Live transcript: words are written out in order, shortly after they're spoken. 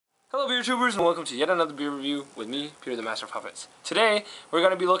Hello beer tubers and welcome to yet another beer review with me, Peter the Master of Puppets. Today we're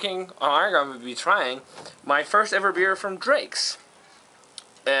going to be trying my first ever beer from Drake's.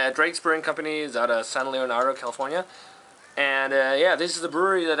 Drake's Brewing Company is out of San Leonardo, California. And yeah, this is the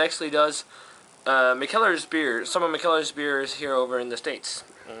brewery that actually does McKellar's beer. Some of McKellar's beers here over in the States.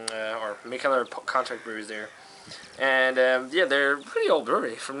 Or McKellar contract breweries there. And yeah, they're a pretty old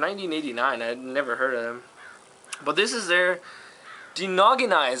brewery from 1989. I'd never heard of them. But this is their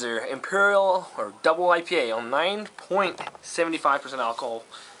Denogginizer Imperial or double IPA on 9.75% alcohol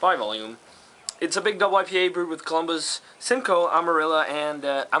by volume. It's a big double IPA brewed with Columbus, Simcoe, Amarillo,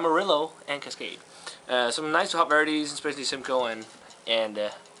 and Cascade. Some nice hop varieties, especially Simcoe and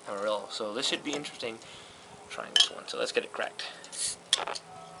Amarillo. So this should be interesting trying this one. So let's get it cracked.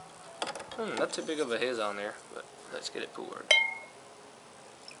 Not too big of a hiss on there, but let's get it poured.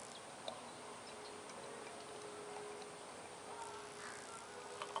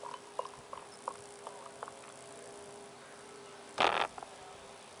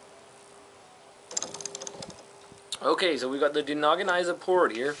 Okay, so we got the Denogginizer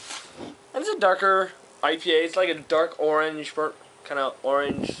poured here. And it's a darker IPA. It's like a dark orange, kind of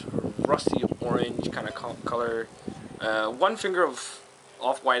orange, rusty orange kind of color. One finger of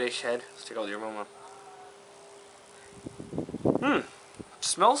off-whitish head. Let's take out the aroma.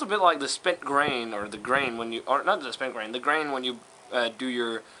 Smells a bit like the spent grain, or the grain when you, or not the spent grain, the grain when you do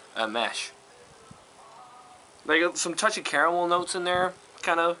your mash. Like some touchy caramel notes in there,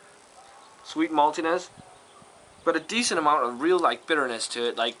 kind of sweet maltiness. But a decent amount of real bitterness to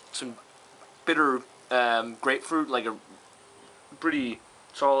it, like some bitter grapefruit, like a pretty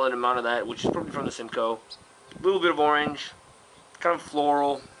solid amount of that, which is probably from the Simcoe. A little bit of orange, kind of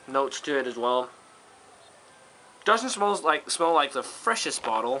floral notes to it as well. Doesn't smell like the freshest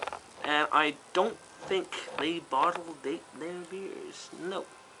bottle, and I don't think they bottle date their beers. No.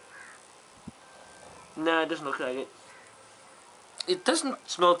 Nah, it doesn't look like it. It doesn't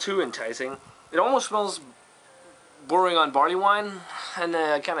smell too enticing. It almost smells bordering on barley wine, and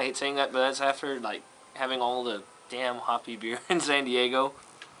I kind of hate saying that, but that's after having all the damn hoppy beer in San Diego.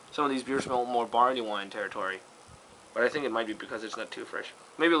 Some of these beers smell more barley wine territory, but I think it might be because it's not too fresh.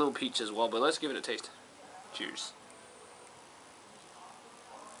 Maybe a little peach as well, but let's give it a taste. Cheers.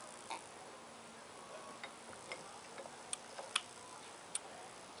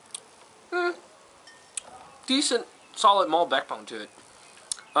 Decent, solid malt backbone to it.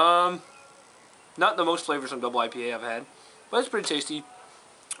 Not the most flavorsome double IPA I've had, but it's pretty tasty.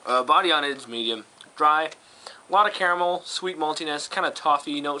 Body on it is medium, dry. A lot of caramel, sweet maltiness, kind of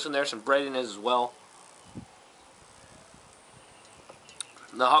toffee notes in there, some breadiness as well.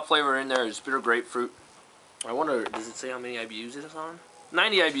 The hop flavor in there is bitter grapefruit. I wonder, does it say how many IBUs it is on?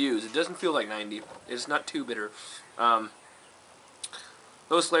 90 IBUs. It doesn't feel like 90. It's not too bitter.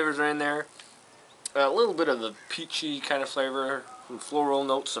 Those flavors are in there. A little bit of the peachy kind of flavor. Some floral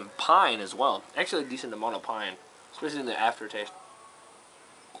notes, some pine as well. Actually a decent amount of pine, especially in the aftertaste.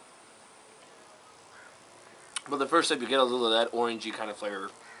 But the first sip you get a little of that orangey kind of flavor.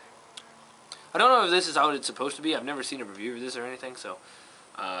 I don't know if this is how it's supposed to be. I've never seen a review of this or anything, so.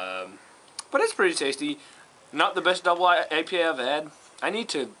 But it's pretty tasty. Not the best double IPA I've had. I need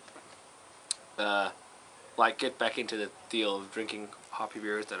to get back into the deal of drinking hoppy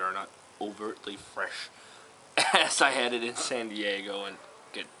beers that are not overtly fresh as I had it in San Diego and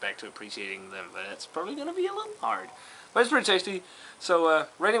get back to appreciating them, but it's probably going to be a little hard. But it's pretty tasty. So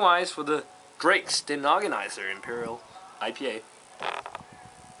rating wise for the Drake's Denogginizer Imperial IPA,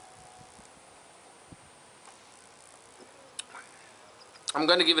 I'm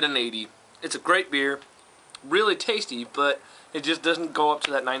going to give it an 80. It's a great beer, really tasty, but it just doesn't go up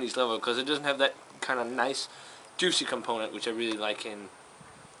to that 90s level because it doesn't have that kind of nice juicy component, which I really like in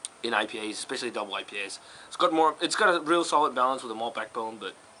IPAs, especially double IPAs. It's got a real solid balance with a malt backbone,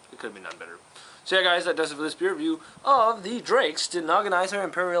 but it could have been done better. So yeah guys, that does it for this beer review of the Drake's Denogginizer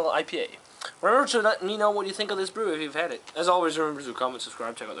Imperial IPA. Remember to let me know what you think of this brew if you've had it. As always, remember to comment,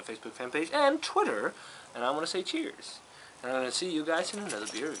 subscribe, check out the Facebook fan page and Twitter. And I want to say cheers. And I'm going to see you guys in another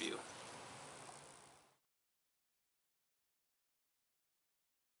beer review.